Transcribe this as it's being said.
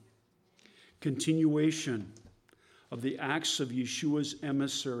continuation of the Acts of Yeshua's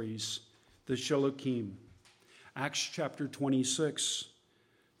emissaries, the Shalokim. Acts chapter 26.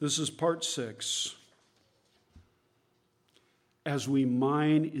 This is part 6. As we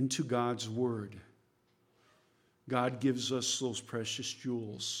mine into God's word, God gives us those precious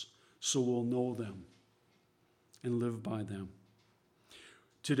jewels so we'll know them and live by them.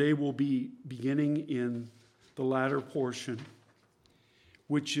 Today we'll be beginning in the latter portion,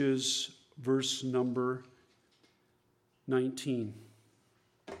 which is verse number 19.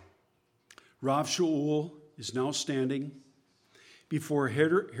 Rav Shaul is now standing before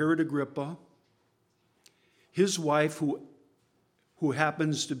Herod Agrippa, his wife, who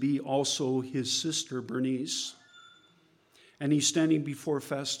happens to be also his sister, Bernice, and he's standing before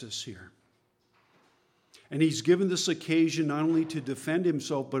Festus here. And he's given this occasion not only to defend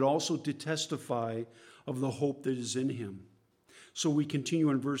himself, but also to testify of the hope that is in him. So we continue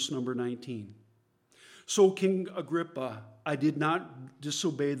in verse number 19. So King Agrippa, I did not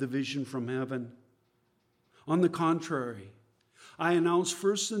disobey the vision from heaven. On the contrary, I announced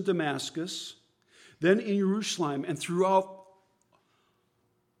first in Damascus, then in Jerusalem, and throughout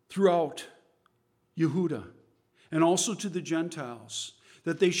Yehuda, and also to the Gentiles,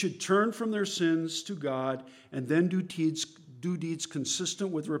 that they should turn from their sins to God and then do deeds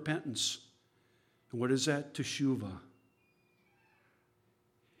consistent with repentance. And what is that? Teshuvah.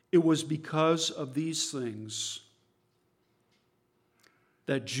 It was because of these things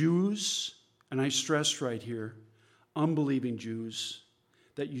that Jews, and I stress right here, unbelieving Jews,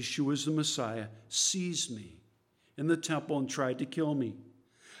 that Yeshua is the Messiah, seized me in the temple and tried to kill me.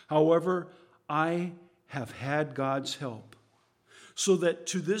 However, I have had God's help, so that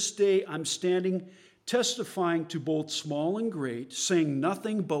to this day I'm standing testifying to both small and great, saying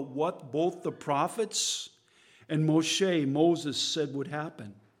nothing but what both the prophets and Moses said would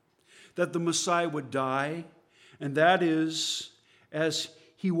happen, that the Messiah would die, and that is, as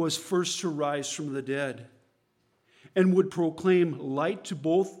he was first to rise from the dead, and would proclaim light to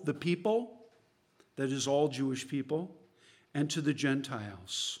both the people, that is all Jewish people, and to the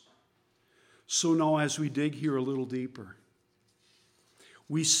Gentiles. So now as we dig here a little deeper,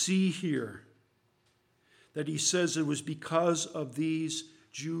 we see here that he says it was because of these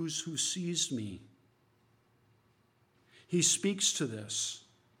Jews who seized me. He speaks to this,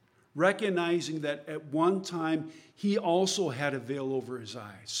 recognizing that at one time he also had a veil over his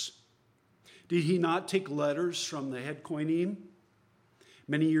eyes. Did he not take letters from the head kohanim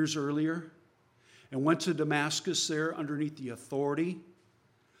many years earlier and went to Damascus there underneath the authority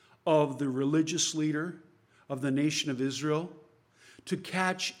of the religious leader of the nation of Israel to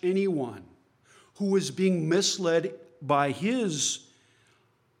catch anyone who was being misled by his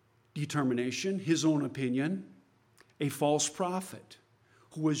determination, his own opinion, a false prophet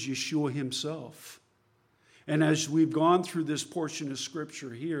who was Yeshua himself? And as we've gone through this portion of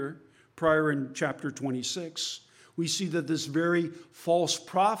scripture here, prior in chapter 26, we see that this very false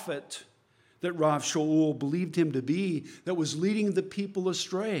prophet that Rav Shaul believed him to be, that was leading the people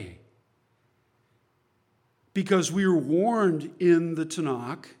astray. Because we were warned in the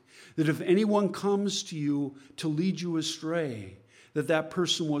Tanakh that if anyone comes to you to lead you astray, that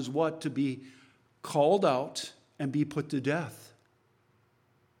person was what? To be called out and be put to death.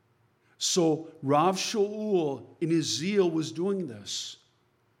 So Rav Shaul, in his zeal, was doing this.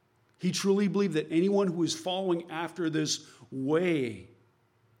 He truly believed that anyone who was following after this way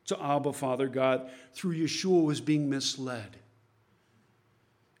to Abba, Father God, through Yeshua was being misled.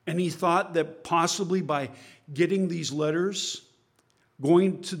 And he thought that possibly by getting these letters,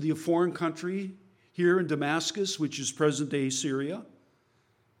 going to the foreign country here in Damascus, which is present-day Syria,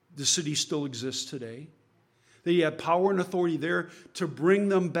 the city still exists today, that he had power and authority there to bring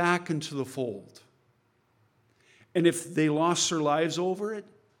them back into the fold. And if they lost their lives over it,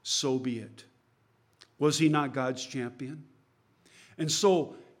 so be it. Was he not God's champion? And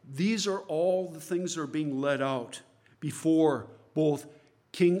so these are all the things that are being led out before both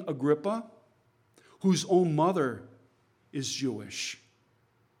King Agrippa, whose own mother is Jewish,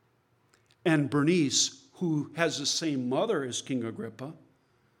 and Bernice, who has the same mother as King Agrippa.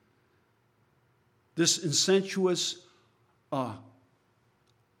 This incestuous,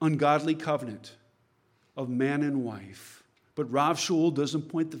 ungodly covenant of man and wife. But Rav Shaul doesn't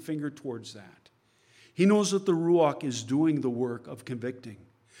point the finger towards that. He knows that the Ruach is doing the work of convicting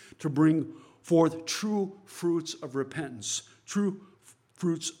to bring forth true fruits of repentance, true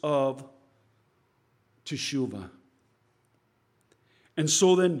fruits of teshuvah. And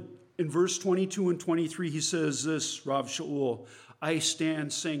so then in verse 22 and 23, he says this, Rav Shaul, I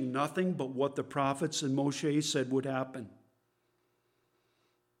stand saying nothing but what the prophets and Moshe said would happen.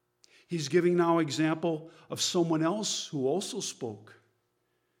 He's giving now example of someone else who also spoke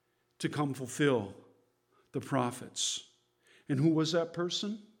to come fulfill the prophets. And who was that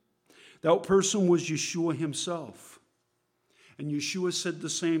person? That person was Yeshua himself. And Yeshua said the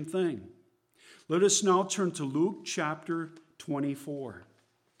same thing. Let us now turn to Luke chapter 24.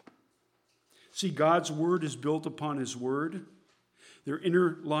 See, God's word is built upon his word. They're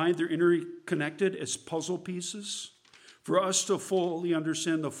interlined, they're interconnected as puzzle pieces. For us to fully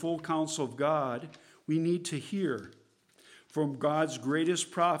understand the full counsel of God, we need to hear from God's greatest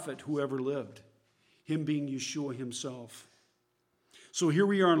prophet who ever lived, him being Yeshua himself. So here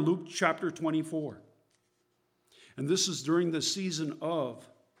we are in Luke chapter 24. And this is during the season of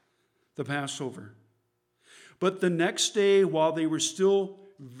the Passover. But the next day, while they were still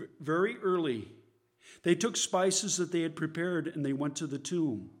very early, they took spices that they had prepared and they went to the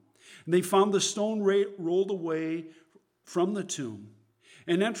tomb. And they found the stone rolled away from the tomb.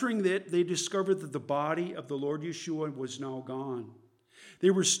 And entering it, they discovered that the body of the Lord Yeshua was now gone. They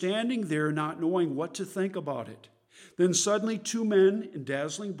were standing there not knowing what to think about it. Then suddenly 2 men in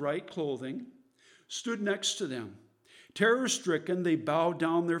dazzling bright clothing stood next to them. Terror-stricken, they bowed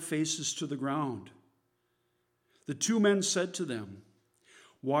down their faces to the ground. The 2 men said to them,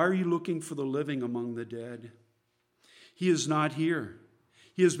 "Why are you looking for the living among the dead? He is not here.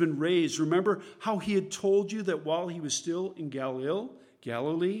 He has been raised." Remember how he had told you that while he was still in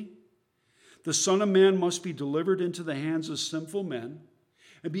Galilee, the Son of Man must be delivered into the hands of sinful men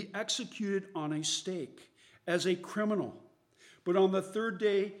and be executed on a stake as a criminal, but on the 3rd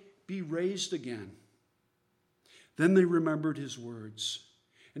day be raised again. Then they remembered his words.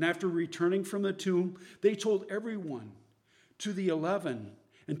 And after returning from the tomb, they told everyone, to the 11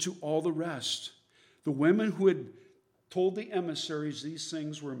 and to all the rest. The women who had told the emissaries these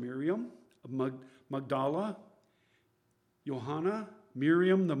things were Miriam of Magdala, Johanna,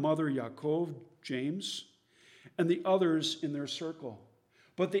 Miriam, the mother of Yaakov, James, and the others in their circle.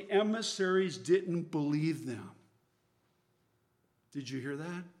 But the emissaries didn't believe them. Did you hear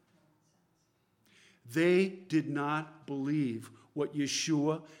that? They did not believe what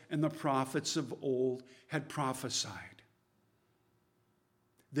Yeshua and the prophets of old had prophesied.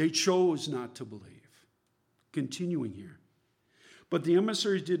 They chose not to believe. Continuing here. But the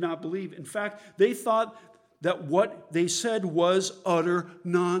emissaries did not believe. In fact, they thought that what they said was utter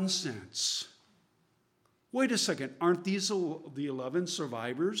nonsense. Wait a second, aren't these the 11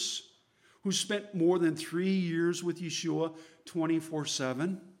 survivors who spent more than 3 years with Yeshua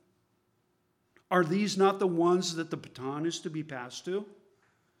 24/7? Are these not the ones that the baton is to be passed to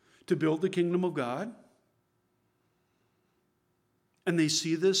build the kingdom of God? And they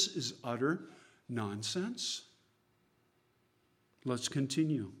see this as utter nonsense? Let's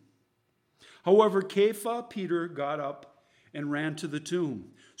continue. However, Kepha, Peter, got up and ran to the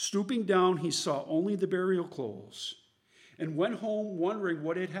tomb. Stooping down, he saw only the burial clothes and went home wondering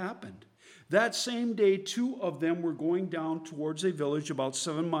what had happened. That same day, 2 of them were going down towards a village about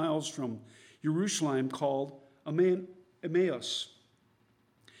 7 miles from Jerusalem called Emmaus.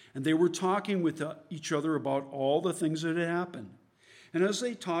 And they were talking with each other about all the things that had happened. And as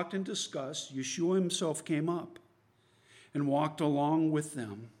they talked and discussed, Yeshua himself came up and walked along with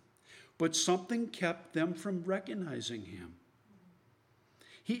them. But something kept them from recognizing him.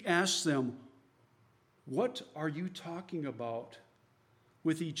 He asked them, "What are you talking about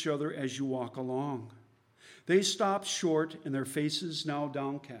with each other as you walk along?" They stopped short, and their faces now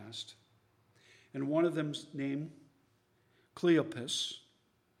downcast. And one of them, named Cleopas,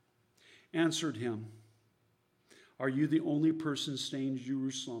 answered him, "Are you the only person staying in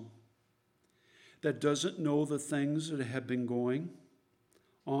Jerusalem that doesn't know the things that have been going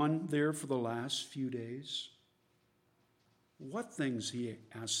on there for the last few days?" "What things?" he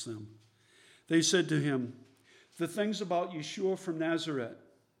asked them. They said to him, "The things about Yeshua from Nazareth.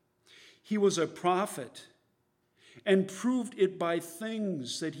 He was a prophet and proved it by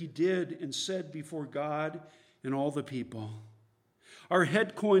things that he did and said before God and all the people. Our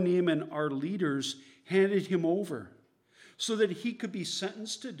head Kohanim and our leaders handed him over so that he could be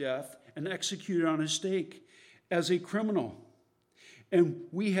sentenced to death and executed on a stake as a criminal. And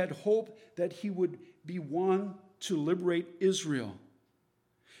we had hoped that he would be one to liberate Israel.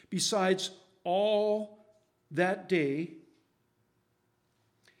 Besides, all that day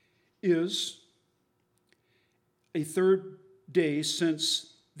is a 3rd day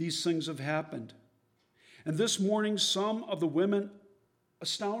since these things have happened. And this morning, some of the women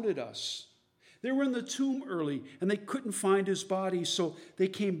astounded us. They were in the tomb early, and they couldn't find his body, so they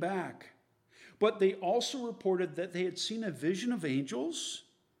came back. But they also reported that they had seen a vision of angels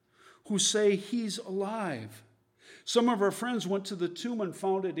who say he's alive. Some of our friends went to the tomb and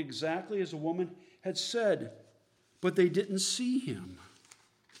found it exactly as the woman had said, but they didn't see him.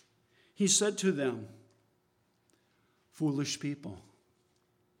 He said to them, foolish people.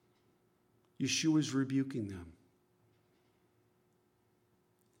 Yeshua is rebuking them.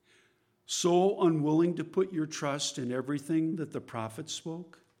 So unwilling to put your trust in everything that the prophets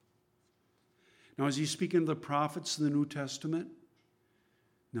spoke? Now, is he speaking of the prophets in the New Testament?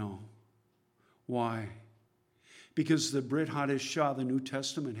 No. Why? Because the Brit Hadashah, the New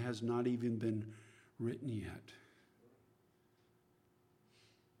Testament, has not even been written yet.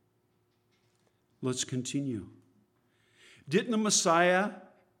 Let's continue. Didn't the Messiah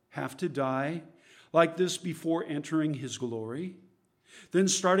have to die like this before entering his glory? Then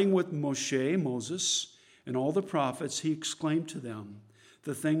starting with Moses, and all the prophets, he exclaimed to them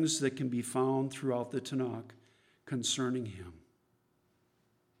the things that can be found throughout the Tanakh concerning him.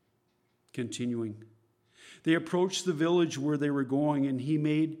 Continuing. They approached the village where they were going, and he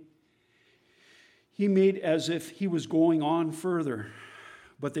made as if he was going on further.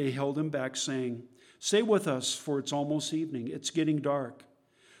 But they held him back, saying, "Stay with us, for it's almost evening. It's getting dark."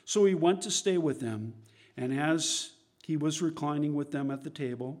 So he went to stay with them, and as he was reclining with them at the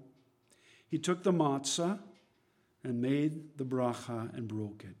table, he took the matzah and made the bracha and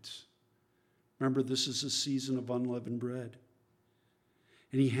broke it. Remember, this is a season of unleavened bread.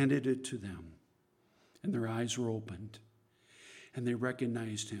 And he handed it to them, and their eyes were opened, and they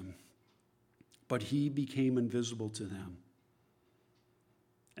recognized him. But he became invisible to them.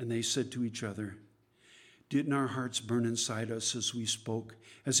 And they said to each other, "Didn't our hearts burn inside us as he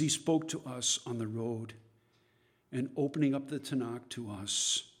spoke to us on the road and opening up the Tanakh to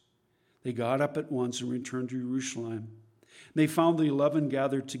us?" They got up at once and returned to Jerusalem. They found the 11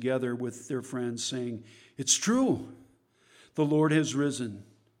 gathered together with their friends, saying, "It's true, the Lord has risen."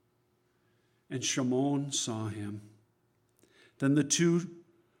 And Shimon saw him. Then the two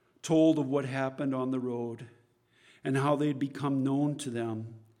told of what happened on the road and how they had become known to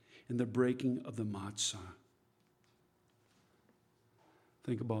them in the breaking of the matzah.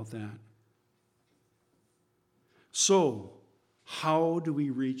 Think about that. So, how do we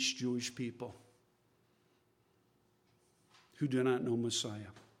reach Jewish people who do not know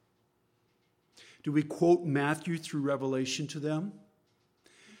Messiah? Do we quote Matthew through Revelation to them?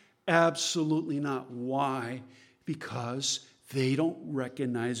 Absolutely not. Why? Because they don't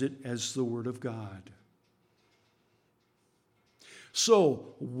recognize it as the Word of God.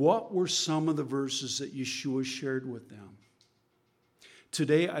 So, what were some of the verses that Yeshua shared with them?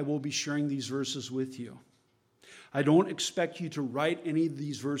 Today, I will be sharing these verses with you. I don't expect you to write any of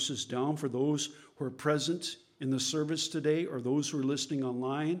these verses down for those who are present in the service today or those who are listening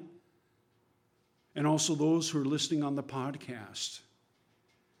online, and also those who are listening on the podcast.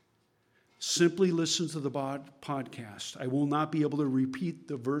 Simply listen to the podcast. I will not be able to repeat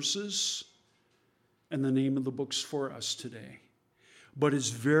the verses and the name of the books for us today. But it's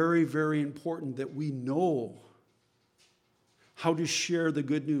very, very important that we know how to share the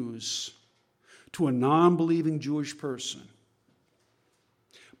good news to a non-believing Jewish person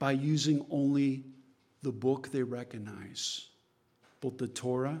by using only the book they recognize, both the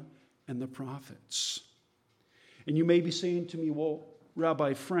Torah and the prophets. And you may be saying to me, "Well,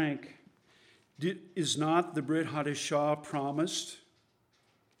 Rabbi Frank, is not the Brit Hadashah promised?"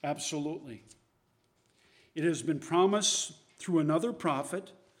 Absolutely. It has been promised through another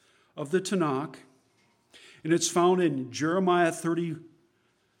prophet of the Tanakh, and it's found in Jeremiah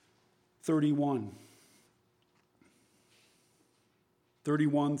 31.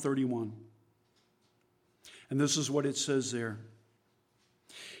 And this is what it says there.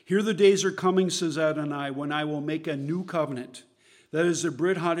 "Here the days are coming, says Adonai, when I will make a new covenant. That is the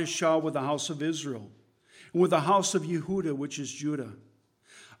Brit Hadashah with the house of Israel, and with the house of Yehudah, which is Judah.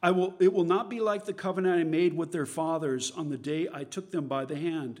 It will not be like the covenant I made with their fathers on the day I took them by the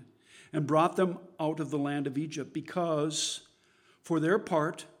hand and brought them out of the land of Egypt, because for their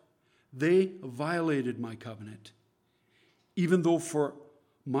part they violated my covenant, even though for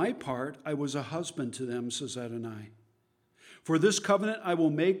my part I was a husband to them, says Adonai. For this covenant I will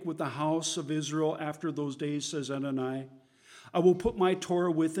make with the house of Israel after those days, says Adonai. I will put my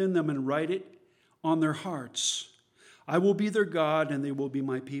Torah within them and write it on their hearts. I will be their God, and they will be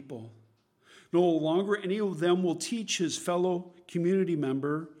my people. No longer any of them will teach his fellow community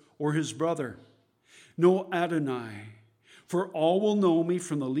member or his brother, 'Know Adonai,' for all will know me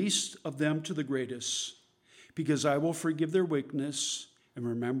from the least of them to the greatest, because I will forgive their wickedness and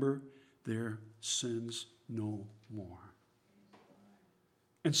remember their sins no more."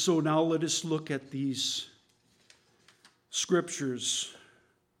 And so now let us look at these scriptures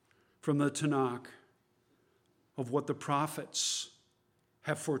from the Tanakh of what the prophets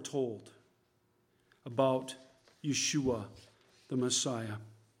have foretold about Yeshua, the Messiah.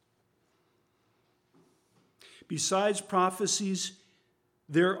 Besides prophecies,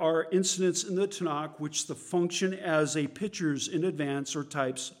 there are incidents in the Tanakh which function as a pictures in advance or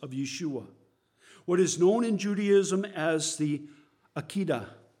types of Yeshua. What is known in Judaism as the Akedah,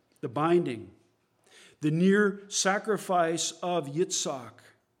 the binding, the near sacrifice of Yitzhak,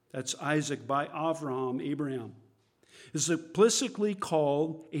 that's Isaac, by Abraham, is implicitly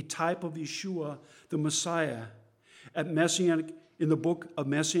called a type of Yeshua, the Messiah, in the book of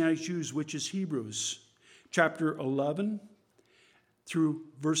Messianic Jews, which is Hebrews, chapter 11, through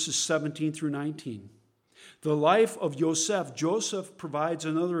verses 17 through 19. The life of Joseph provides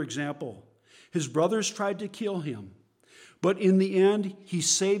another example. His brothers tried to kill him, but in the end, he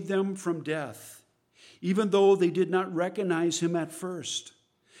saved them from death, even though they did not recognize him at first.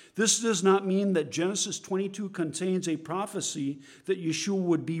 This does not mean that Genesis 22 contains a prophecy that Yeshua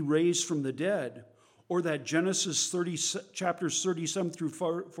would be raised from the dead, or that Genesis chapters 37 through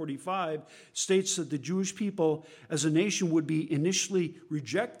 45 states that the Jewish people as a nation would initially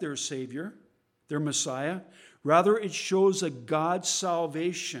reject their Savior, their Messiah. Rather, it shows a God's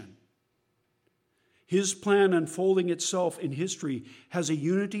salvation. His plan unfolding itself in history has a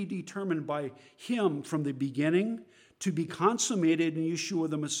unity determined by him from the beginning to be consummated in Yeshua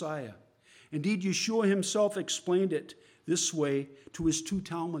the Messiah. Indeed, Yeshua himself explained it this way to his two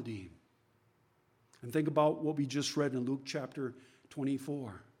Talmudim. And think about what we just read in Luke chapter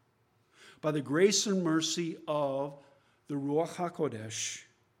 24. By the grace and mercy of the Ruach HaKodesh,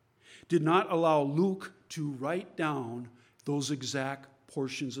 did not allow Luke to write down those exact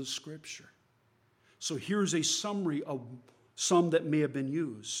portions of Scripture. So here's a summary of some that may have been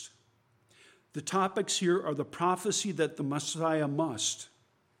used. The topics here are the prophecy that the Messiah must.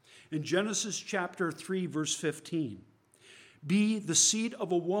 In Genesis chapter 3, verse 15, be the seed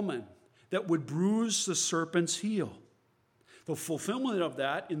of a woman that would bruise the serpent's heel. The fulfillment of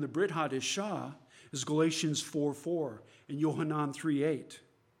that in the Brit Hadashah is Galatians 4:4 and Yohanan 3:8.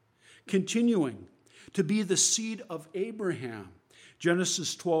 Continuing, to be the seed of Abraham,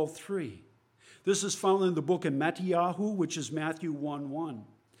 Genesis 12:3. This is found in the book of Mattiyahu, which is Matthew 1:1,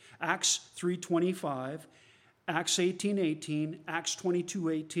 Acts 3:25, Acts 18:18, Acts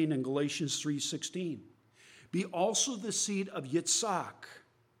 22:18, and Galatians 3:16. Be also the seed of Yitzhak,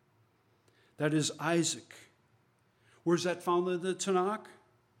 that is Isaac. Where's that found in the Tanakh?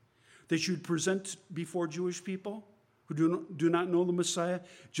 That you'd present before Jewish people who do not know the Messiah?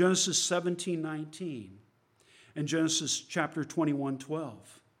 Genesis 17:19 and Genesis chapter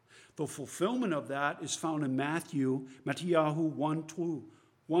 21:12. The fulfillment of that is found in Mattiyahu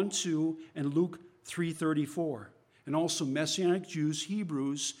 1:2, and Luke 3:34, and also Messianic Jews,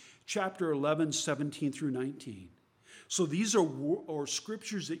 Hebrews chapter 11, 17 through 19. So these are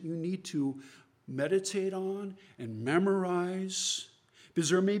scriptures that you need to meditate on and memorize, because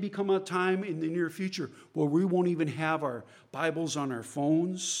there may become a time in the near future where we won't even have our Bibles on our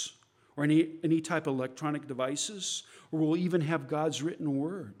phones or any type of electronic devices, or we'll even have God's written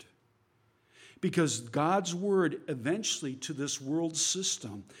word. Because God's word eventually to this world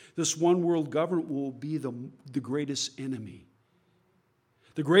system, this one world government, will be the greatest enemy.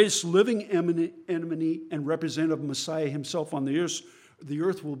 The greatest living enemy and representative of Messiah himself on the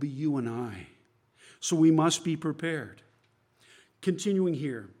earth will be you and I. So we must be prepared. Continuing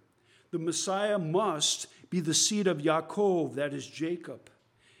here, the Messiah must be the seed of Yaakov, that is Jacob,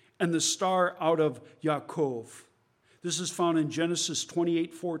 and the star out of Yaakov. This is found in Genesis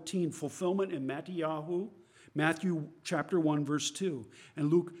 28:14, fulfillment in Matthew chapter 1, verse 2, and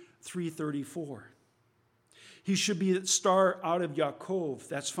Luke 3:34. He should be the star out of Yaakov.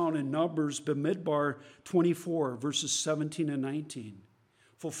 That's found in Numbers, Bamidbar 24, verses 17 and 19.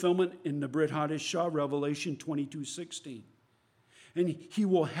 Fulfillment in the Brit Hadashah, Revelation 22:16. And he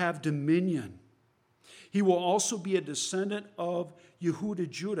will have dominion. He will also be a descendant of Yehuda,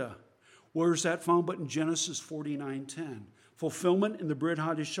 Judah. Where is that found but in Genesis 49:10? Fulfillment in the Brit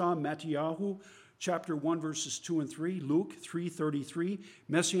Hadashah, Mattiyahu, chapter 1, verses 2 and 3, Luke 3:33,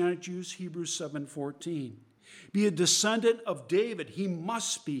 Messianic Jews, Hebrews 7:14. Be a descendant of David. He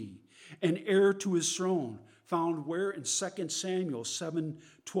must be an heir to his throne. Found where? In 2 Samuel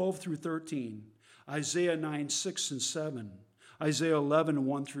 7:12 through 13, Isaiah 9:6 and 7, Isaiah 11,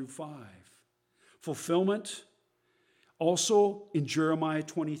 1 through 5. Fulfillment also in Jeremiah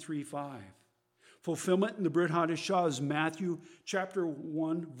 23:5. Fulfillment in the Brit Hadashah is Matthew chapter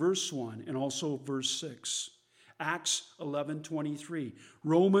 1, verse 1, and also verse 6. Acts 11:23.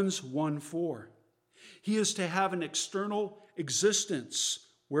 Romans 1:4. He is to have an external existence.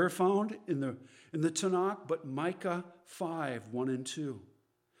 Where found? In the in the Tanakh, but Micah 5, 1 and 2.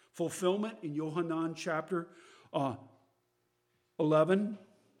 Fulfillment in Yohanan chapter 11,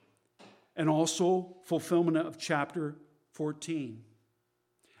 and also fulfillment of chapter 14.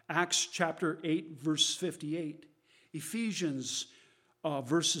 Acts chapter 8, verse 58. Ephesians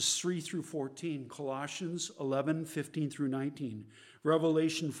verses 3 through 14. Colossians 11, 15 through 19.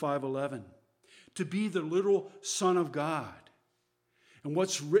 Revelation 5:11. To be the little Son of God. And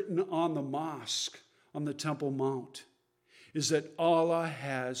what's written on the mosque, on the Temple Mount, is that Allah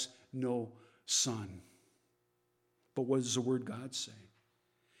has no son. But what does the word God say?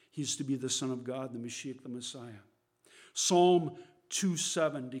 He's to be the Son of God, the Mashiach, the Messiah. Psalm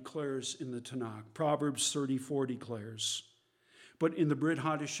 2:7 declares in the Tanakh. Proverbs 34 declares. But in the Brit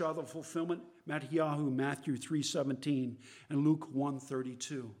Hadashah, the fulfillment, Matthew 3:17, and Luke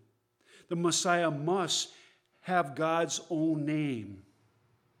 1:32. The Messiah must have God's own name.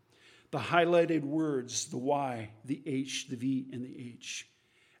 The highlighted words, the Y, the H, the V, and the H.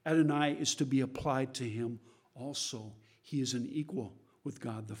 Adonai is to be applied to him also. He is an equal with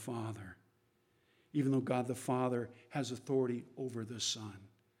God the Father, even though God the Father has authority over the Son.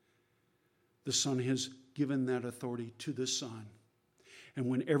 The Son has given that authority to the Son. And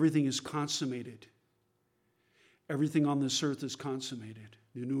when everything is consummated, everything on this earth is consummated,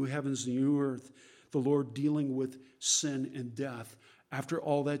 the new heavens, the new earth, the Lord dealing with sin and death, after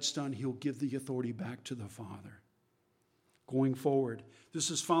all that's done, he'll give the authority back to the Father. Going forward, this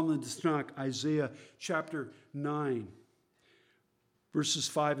is found in the Tanakh, Isaiah chapter 9, verses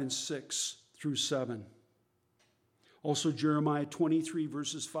 5 and 6 through 7. Also Jeremiah 23,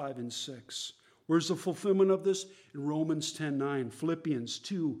 verses 5 and 6. Where's the fulfillment of this? In Romans 10:9, Philippians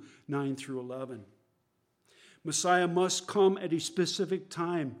 2, 9 through 11. Messiah must come at a specific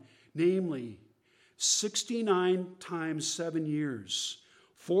time, namely 69 times 7 years,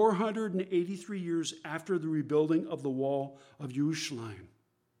 483 years after the rebuilding of the wall of Jerusalem.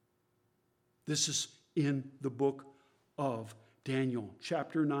 This is in the book of Daniel,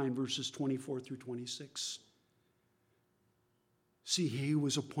 chapter 9, verses 24 through 26. See, he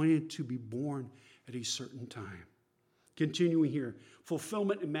was appointed to be born at a certain time. Continuing here,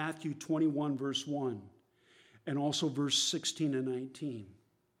 fulfillment in Matthew 21, verse 1, and also verse 16 and 19.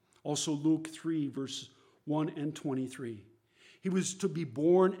 Also Luke 3, verse 1 and 23. He was to be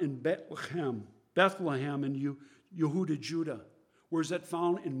born in Bethlehem in Yehuda, Judah. Where is that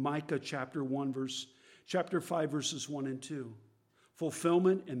found? In Micah chapter 5, verses 1 and 2.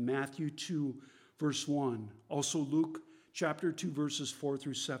 Fulfillment in Matthew 2, verse 1. Also Luke chapter 2, verses 4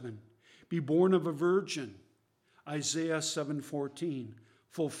 through 7. Be born of a virgin, Isaiah 7:14.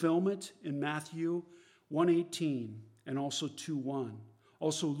 Fulfillment in Matthew 1:18 and also 2:1.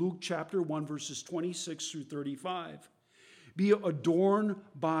 Also Luke chapter 1, verses 26 through 35. Be adorned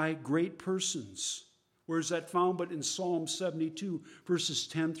by great persons. Where is that found? But in Psalm 72, verses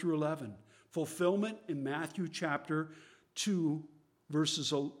 10 through 11. Fulfillment in Matthew chapter 2,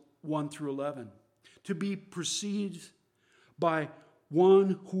 verses 1 through 11. To be preceded by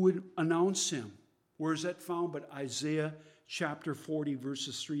one who would announce him. Where is that found? But Isaiah chapter 40,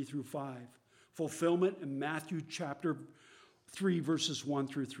 verses 3 through 5. Fulfillment in Matthew chapter 3, verses 1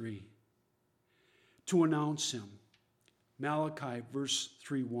 through 3. To announce him. Malachi, verse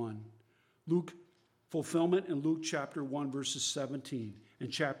 3:1. Luke, fulfillment in Luke chapter 1, verses 17,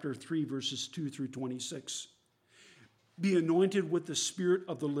 and chapter 3, verses 2 through 26. Be anointed with the Spirit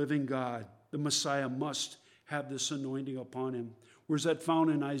of the living God. The Messiah must have this anointing upon him. Where's that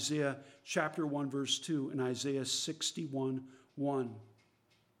found? In Isaiah chapter 1, verse 2, and Isaiah 61:1.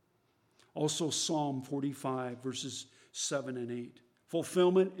 Also Psalm 45, verses 7 and 8.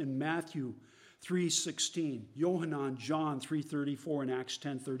 Fulfillment in Matthew 3:16, Yohanan, John 3:34, and Acts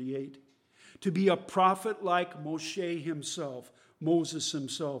 10:38. To be a prophet like Moshe himself, Moses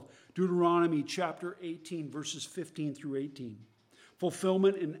himself. Deuteronomy chapter 18, verses 15 through 18.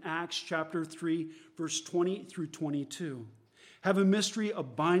 Fulfillment in Acts chapter 3, verse 20 through 22. Have a mystery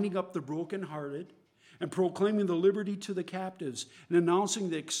of binding up the brokenhearted and proclaiming the liberty to the captives and announcing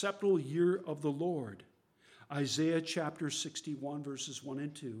the acceptable year of the Lord. Isaiah chapter 61, verses 1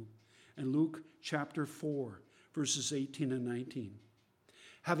 and 2. And Luke chapter 4, verses 18 and 19.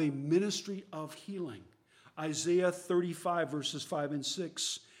 Have a ministry of healing. Isaiah 35, verses 5 and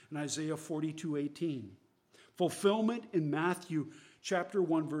 6, and Isaiah 42:18. Fulfillment in Matthew chapter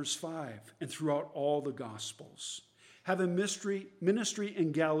 1, verse 5, and throughout all the Gospels. Have a ministry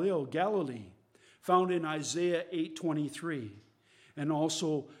in Galilee, found in Isaiah 8:23, and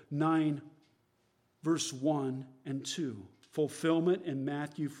also 9, verse 1 and 2. Fulfillment in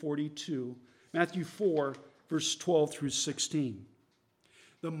Matthew 4, verse 12 through 16.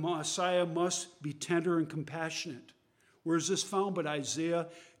 The Messiah must be tender and compassionate. Where is this found? But Isaiah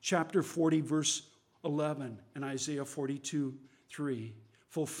chapter 40, verse 11, and Isaiah 42, 3.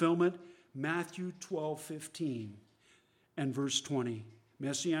 Fulfillment, Matthew 12, 15, and verse 20.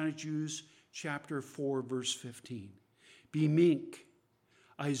 Messianic Jews, chapter 4, verse 15. Be meek,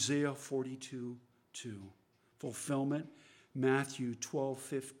 Isaiah 42, 2. Fulfillment, Matthew 12,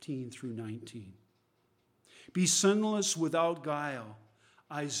 15 through 19. Be sinless without guile,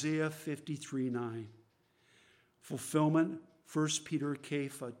 Isaiah 53, 9. Fulfillment, 1 Peter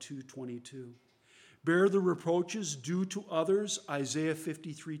Kepha 2:22. Bear the reproaches due to others, Isaiah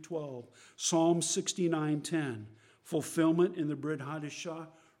 53:12. Psalm 69:10. Fulfillment in the Brit Hadashah,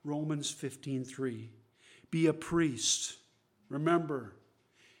 Romans 15:3. Be a priest. Remember,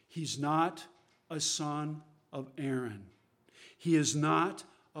 he's not a son of Aaron. He is not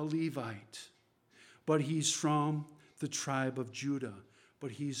a Levite, but he's from the tribe of Judah.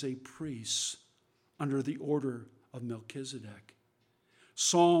 But he's a priest under the order of Melchizedek.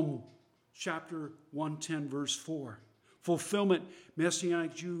 Psalm chapter 110, verse 4. Fulfillment,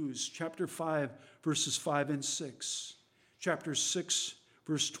 Messianic Jews, chapter 5, verses 5 and 6. Chapter 6,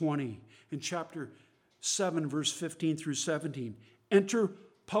 verse 20. And chapter 7, verse 15 through 17. Enter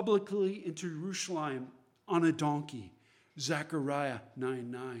publicly into Jerusalem on a donkey. Zechariah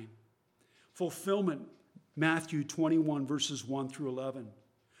 9:9. Fulfillment, Matthew 21, verses 1 through 11.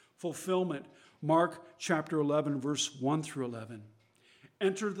 Fulfillment, Mark chapter 11, verse 1 through 11.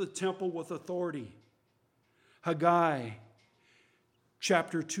 Enter the temple with authority. Haggai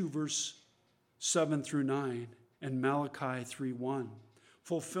chapter 2, verse 7 through 9, and Malachi 3:1.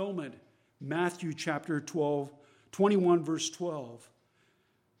 Fulfillment, Matthew chapter 21, verse 12,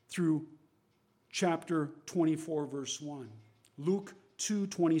 through chapter 24, verse 1. Luke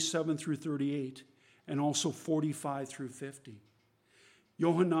 2:27 through 38, and also 45 through 50.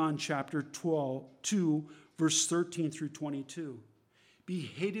 Yohanan chapter 2, verse 13 through 22. Be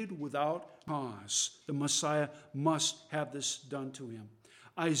hated without cause. The Messiah must have this done to him.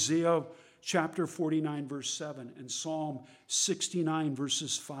 Isaiah chapter 49, verse 7, and Psalm 69,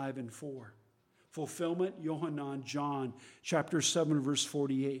 verses 5 and 4. Fulfillment, Yohanan, John chapter 7, verse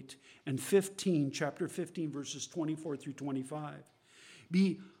 48, and chapter 15, verses 24 through 25.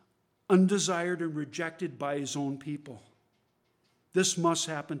 Be undesired and rejected by his own people. This must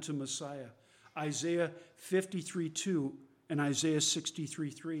happen to Messiah. Isaiah 53:2 and Isaiah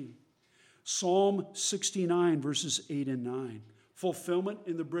 63:3. Psalm 69, verses 8 and 9. Fulfillment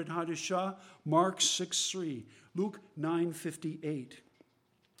in the Brit Hadashah, Mark 6:3, Luke 9:58.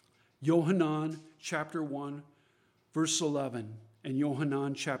 Yohanan chapter 1, verse 11, and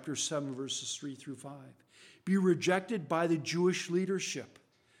Yohanan chapter 7, verses 3 through 5. Be rejected by the Jewish leadership.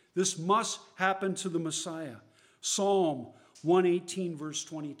 This must happen to the Messiah. Psalm 118, verse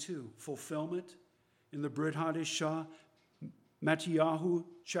 22. Fulfillment in the Brit Hadashah, Mattiyahu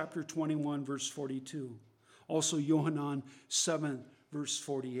chapter 21, verse 42. Also Yohanan 7, verse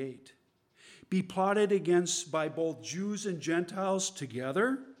 48. Be plotted against by both Jews and Gentiles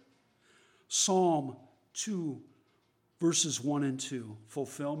together. Psalm 2, verses 1 and 2.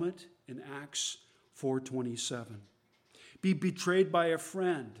 Fulfillment in Acts 4:27. Be betrayed by a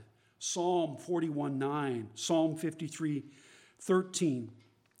friend. Psalm 41:9. Psalm 53:13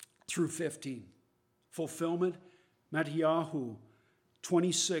 through 15. Fulfillment, Mattiyahu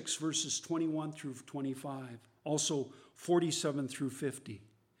 26, verses 21 through 25. Also 47 through 50.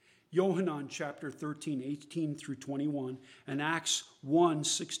 Yohanan chapter 13, 18 through 21, and Acts 1,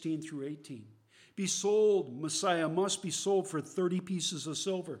 16 through 18. Be sold, Messiah must be sold for 30 pieces of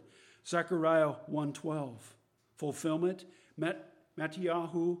silver. Zechariah 1:12. Fulfillment,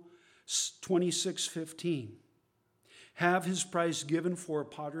 Mattiyahu 26:15. Have his price given for a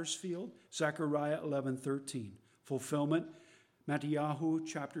potter's field. Zechariah 11:13. Fulfillment, Mattiyahu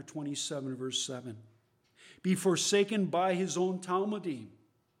chapter 27, verse 7. Be forsaken by his own Talmudim.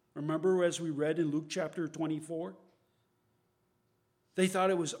 Remember as we read in Luke chapter 24? They thought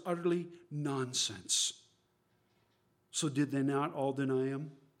it was utterly nonsense. So did they not all deny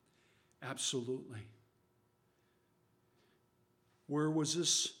him? Absolutely. Where was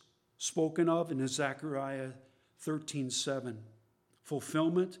this spoken of? In Zechariah 13:7.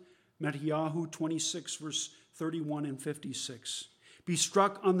 Fulfillment, Mattiyahu 26, verse 31 and 56. Be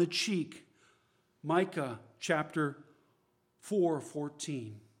struck on the cheek, Micah chapter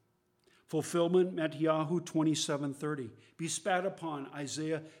 4:14. Fulfillment, Mattiyahu 27:30. Be spat upon,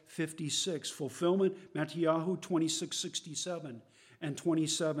 Isaiah 56. Fulfillment, Mattiyahu 26:67 and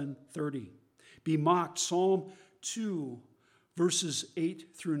 27:30. Be mocked, Psalm 2, verses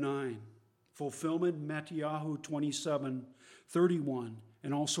 8 through 9. Fulfillment, Mattiyahu 27:31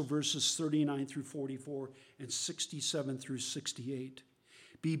 and also verses 39 through 44 and 67 through 68.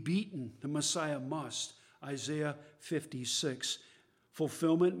 Be beaten, the Messiah must, Isaiah 56.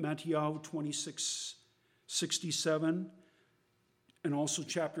 Fulfillment, Matthew 26, 67, and also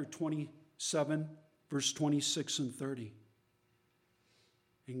chapter 27, verse 26 and 30.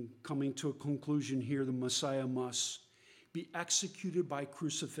 And coming to a conclusion here, the Messiah must be executed by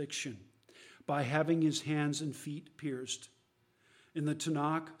crucifixion, by having his hands and feet pierced. In the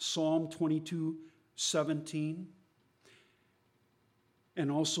Tanakh, Psalm 22:17,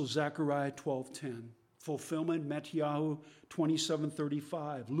 and also Zechariah 12:10. Fulfillment, Matthew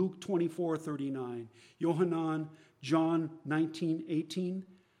 27:35, Luke 24:39, Yohanan, John 19:18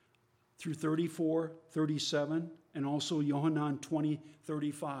 through 34:37, and also Yohanan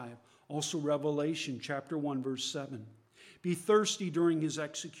 20:35. Also Revelation chapter 1, verse 7. Be thirsty during his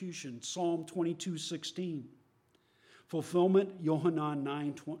execution, Psalm 22:16. Fulfillment, Yohanan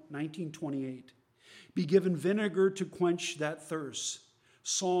 19:28. Be given vinegar to quench that thirst,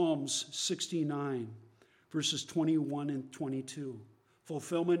 Psalms 69, verses 21 and 22.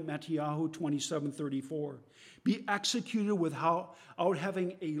 Fulfillment, Matthew 27:34. Be executed without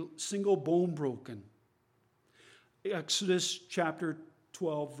having a single bone broken, Exodus chapter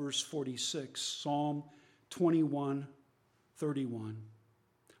 12, verse 46, Psalm 21:31.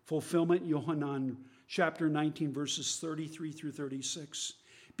 Fulfillment, Yohanan chapter 19, verses 33 through 36.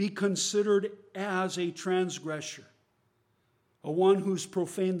 Be considered as a transgressor, a one who's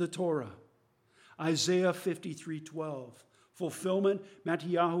profaned the Torah, Isaiah 53:12. Fulfillment,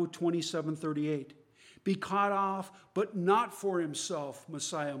 Matthew 27:38. Be cut off, but not for himself,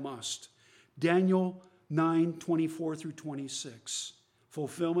 Messiah must, Daniel 9:24 through 26.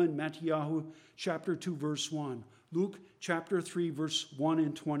 Fulfillment, Matthew chapter 2, verse 1. Luke chapter 3, verse 1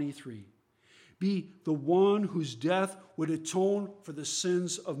 and 23. Be the one whose death would atone for the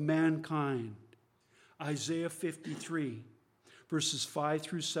sins of mankind. Isaiah 53, verses 5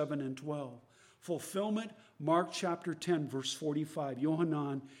 through 7 and 12. Fulfillment, Mark chapter 10, verse 45.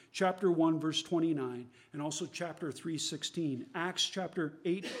 Yohanan chapter 1, verse 29, and also chapter 3:16. Acts chapter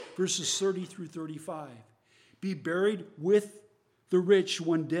 8, verses 30 through 35. Be buried with the rich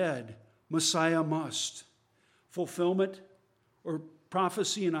when dead, Messiah must. Fulfillment or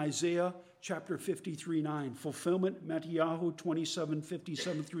prophecy in Isaiah chapter 53:9. Fulfillment, Matthew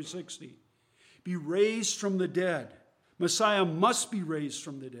 27:57 through 60. Be raised from the dead. Messiah must be raised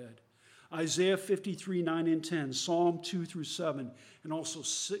from the dead. Isaiah 53:9 and 10. Psalm 2 through 7. And also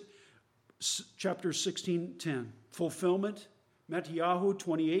chapter 16:10. Fulfillment, Matthew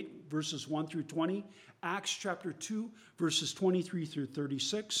 28 verses 1 through 20. Acts chapter 2 verses 23 through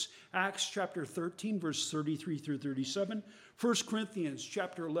 36. Acts chapter 13 verse 33 through 37. 1 Corinthians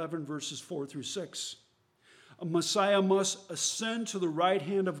chapter 11 verses 4 through 6. A Messiah must ascend to the right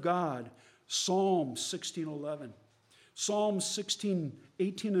hand of God. Psalm 16:11. Psalm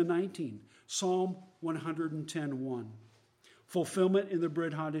 16:18 and 19. Psalm 110:1. Fulfillment in the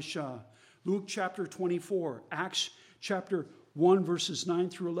Brit Hadashah. Luke chapter 24. Acts chapter 1 verses 9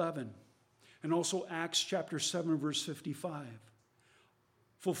 through 11. And also Acts chapter 7 verse 55.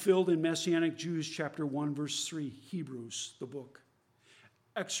 Fulfilled in Messianic Jews chapter 1 verse 3. Hebrews, the book.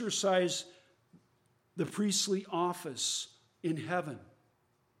 Exercise the priestly office in heaven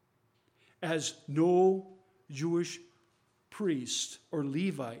as no Jewish priest or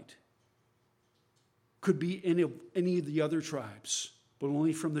Levite could be any of the other tribes, but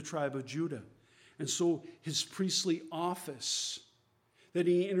only from the tribe of Judah. And so his priestly office that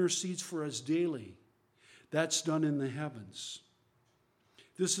he intercedes for us daily, that's done in the heavens.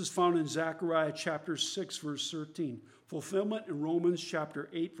 This is found in Zechariah chapter 6, verse 13. Fulfillment in Romans chapter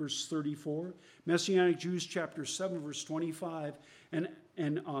 8, verse 34. Messianic Jews chapter 7, verse 25. And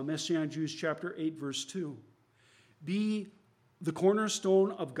Messianic Jews chapter 8, verse 2. Be the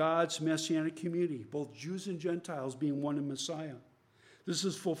cornerstone of God's messianic community, both Jews and Gentiles being one in Messiah. This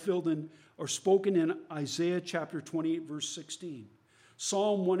is fulfilled or spoken in Isaiah chapter 28, verse 16.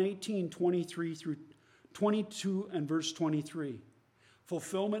 Psalm 118, 23 through 22 and verse 23.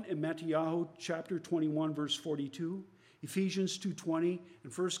 Fulfillment in Matthew chapter 21, verse 42. Ephesians 2:20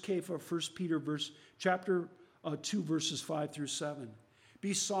 and 1 Peter chapter 2, verses 5 through 7.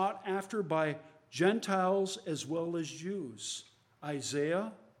 Be sought after by Gentiles as well as Jews.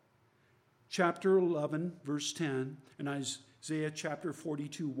 Isaiah chapter 11, verse 10, and Isaiah chapter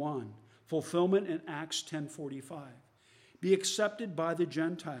 42:1. Fulfillment in Acts 10:45. Be accepted by the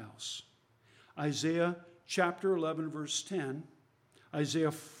Gentiles. Isaiah chapter 11, verse 10.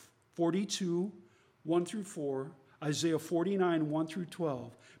 Isaiah 42, 1 through 4. Isaiah 49, 1 through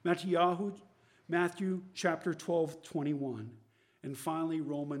 12. Matthew chapter 12, 21. and finally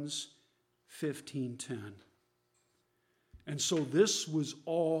Romans 15:10. And so this was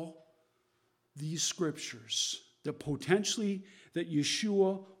all these scriptures that potentially that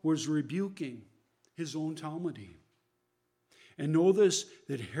Yeshua was rebuking his own Talmudi. And know this,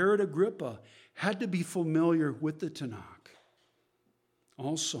 that Herod Agrippa had to be familiar with the Tanakh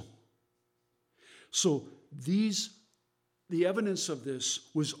also. So the evidence of this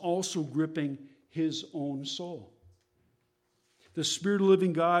was also gripping his own soul. The Spirit of the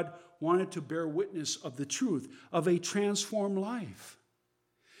living God wanted to bear witness of the truth of a transformed life.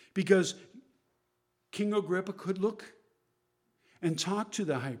 Because King Agrippa could look and talk to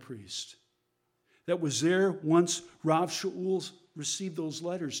the high priest that was there once Rav Shaul received those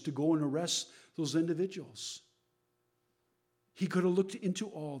letters to go and arrest those individuals. He could have looked into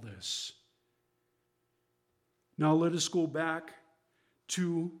all this. Now let us go back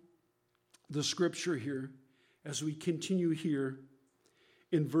to the scripture here as we continue here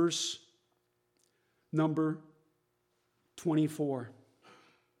in verse number 24.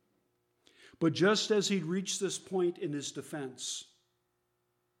 But just as he'd reached this point in his defense,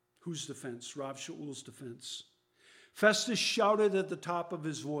 whose defense? Rav Shaul's defense. Festus shouted at the top of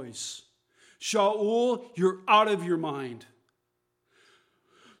his voice, "Shaul, you're out of your mind.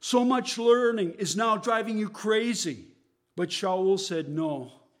 So much learning is now driving you crazy." But Shaul said,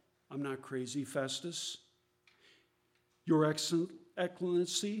 "No, I'm not crazy, Festus. Your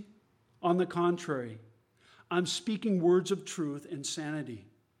Excellency, on the contrary, I'm speaking words of truth and sanity.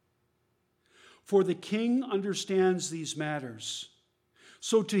 For the king understands these matters.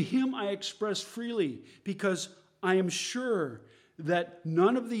 So to him I express freely, because I am sure that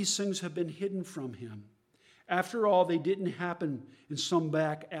none of these things have been hidden from him. After all, they didn't happen in some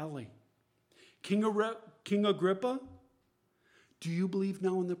back alley. King Agrippa, do you believe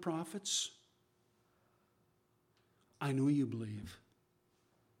now in the prophets? I know you believe."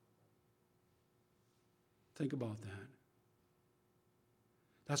 Think about that.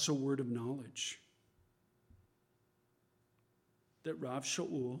 That's a word of knowledge that Rav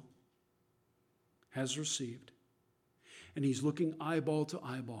Shaul has received. And he's looking eyeball to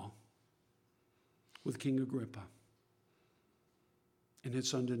eyeball with King Agrippa. And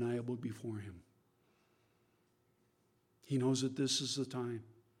it's undeniable before him. He knows that this is the time,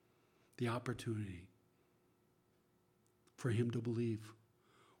 the opportunity for him to believe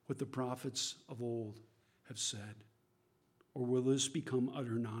what the prophets of old have said. Or will this become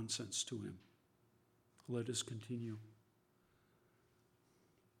utter nonsense to him? Let us continue.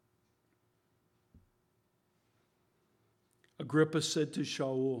 Agrippa said to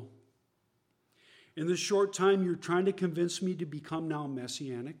Shaul, "In the short time you're trying to convince me to become now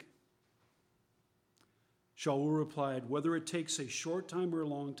messianic?" Shaul replied, "Whether it takes a short time or a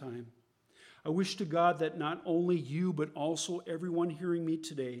long time, I wish to God that not only you, but also everyone hearing me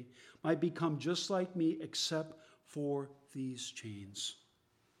today might become just like me, except for these chains."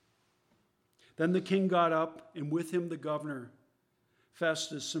 Then the king got up, and with him the governor,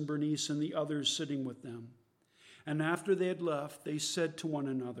 Festus and Bernice and the others sitting with them. And after they had left, they said to one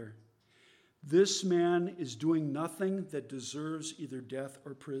another, "This man is doing nothing that deserves either death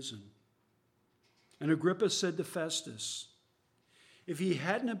or prison." And Agrippa said to Festus, "If he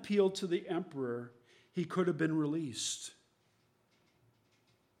hadn't appealed to the emperor, he could have been released."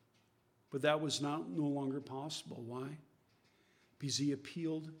 But that was no longer possible. Why? Because he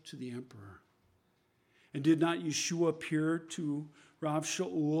appealed to the emperor. And did not Yeshua appear to Rav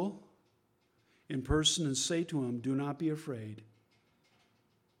Shaul in person and say to him, "Do not be afraid.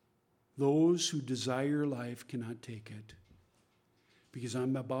 Those who desire your life cannot take it, because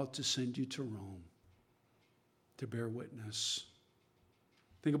I'm about to send you to Rome to bear witness."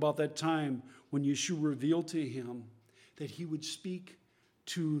 Think about that time when Yeshua revealed to him that he would speak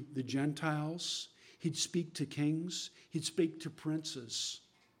to the Gentiles, he'd speak to kings, he'd speak to princes,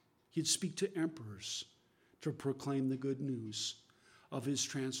 he'd speak to emperors to proclaim the good news of his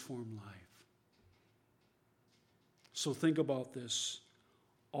transformed life. So think about this.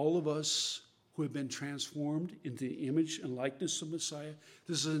 All of us who have been transformed into the image and likeness of Messiah,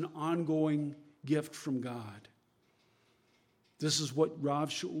 this is an ongoing gift from God. This is what Rav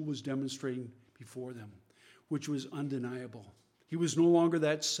Shaul was demonstrating before them, which was undeniable. He was no longer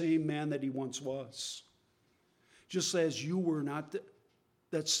that same man that he once was. Just as you were not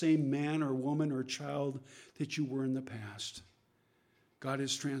that same man or woman or child that you were in the past. God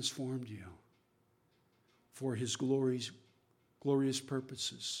has transformed you for his glorious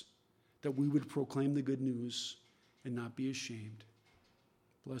purposes, that we would proclaim the good news and not be ashamed.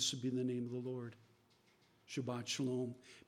 Blessed be the name of the Lord. Shabbat shalom.